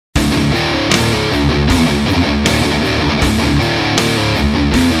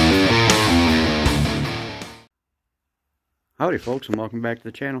Howdy folks, and welcome back to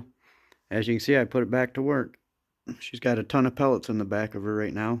the channel. As you can see, I put it back to work. She's got a ton of pellets in the back of her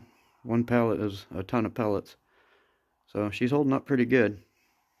right now. One pellet is a ton of pellets. So she's holding up pretty good.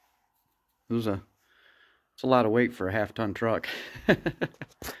 It's a lot of weight for a half-ton truck.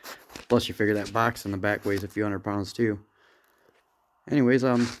 Plus you figure that box in the back weighs a few hundred pounds too. Anyways,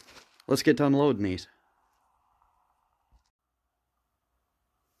 let's get to unloading these.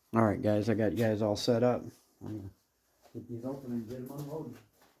 Alright guys, I got you guys all set up. I'm gonna get these open and get them unloaded.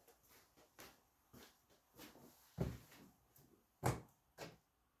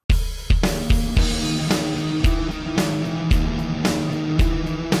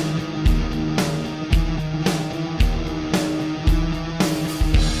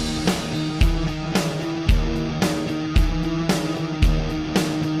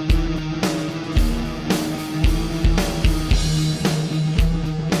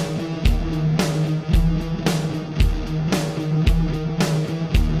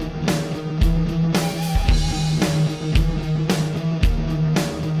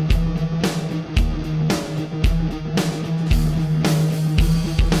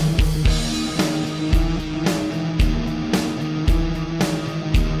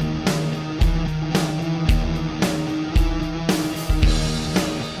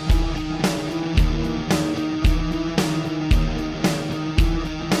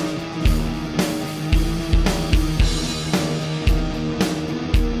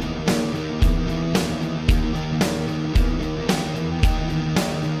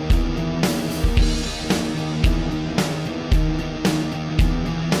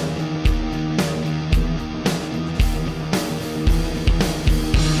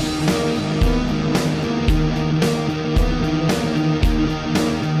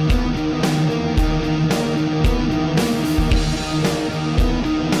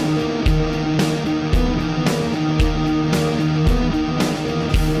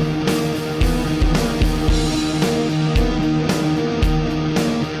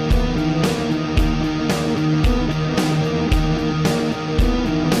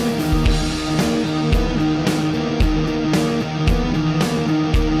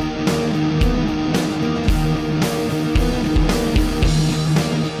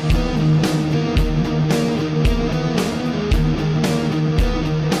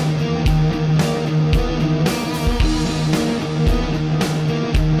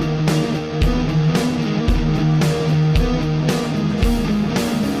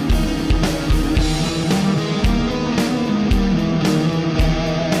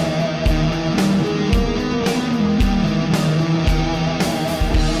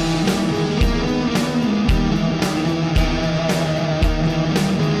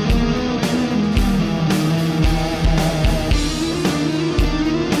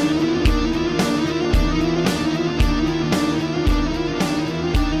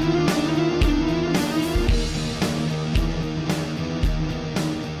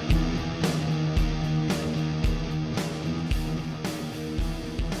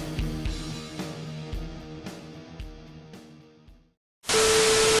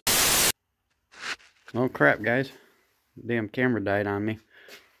 Oh crap guys, damn camera died on me,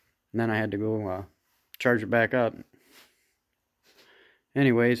 and then I had to go charge it back up.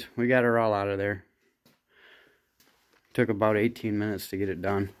 Anyways, we got her all out of there. Took about 18 minutes to get it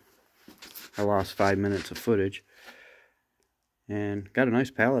done. I lost 5 minutes of footage, and got a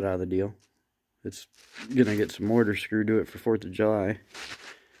nice pallet out of the deal. It's gonna get some mortar screw to it for 4th of July.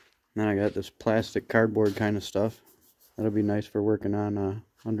 Then I got this plastic cardboard kind of stuff that'll be nice for working on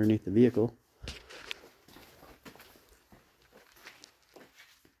underneath the vehicle.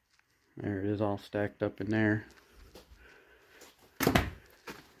 There it is, all stacked up in there.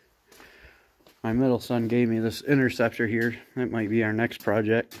 My middle son gave me this interceptor here. That might be our next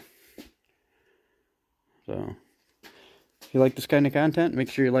project. So, if you like this kind of content, make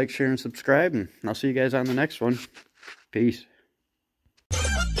sure you like, share, and subscribe. And I'll see you guys on the next one. Peace.